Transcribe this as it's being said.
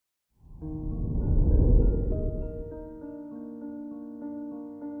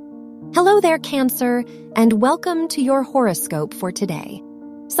there, Cancer, and welcome to your horoscope for today,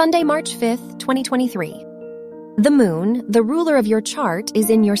 Sunday, March 5th, 2023. The moon, the ruler of your chart, is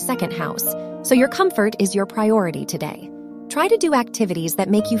in your second house, so your comfort is your priority today. Try to do activities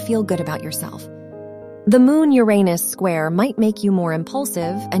that make you feel good about yourself. The Moon-Uranus square might make you more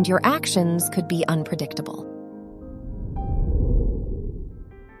impulsive, and your actions could be unpredictable.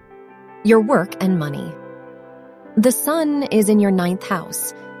 Your work and money. The sun is in your 9th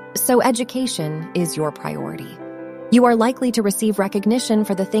house, so education is your priority. You are likely to receive recognition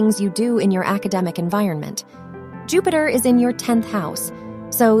for the things you do in your academic environment. Jupiter is in your 10th house,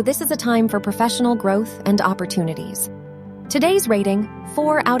 so this is a time for professional growth and opportunities. Today's rating,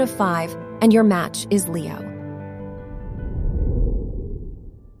 4 out of 5, and your match is Leo.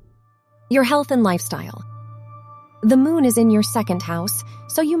 Your health and lifestyle. The moon is in your 2nd house,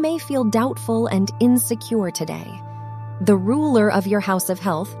 so you may feel doubtful and insecure today. The ruler of your house of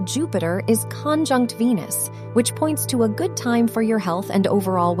health, Jupiter, is conjunct Venus, which points to a good time for your health and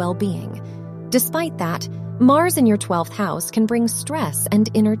overall well-being. Despite that, Mars in your 12th house can bring stress and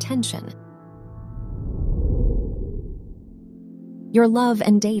inner tension. Your love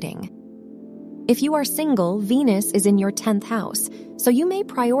and dating. If you are single, Venus is in your 10th house, so you may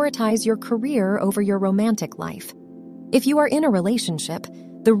prioritize your career over your romantic life. If you are in a relationship,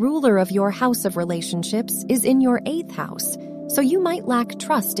 the ruler of your house of relationships is in your 8th house, so you might lack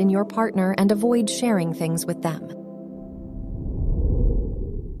trust in your partner and avoid sharing things with them.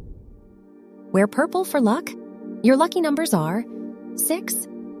 Wear purple for luck. Your lucky numbers are 6,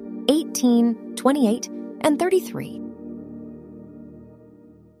 18, 28, and 33.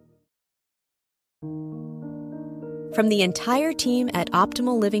 From the entire team at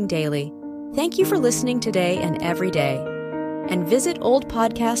Optimal Living Daily, thank you for listening today and every day. And visit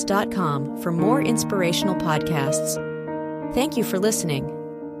oldpodcast.com for more inspirational podcasts. Thank you for listening.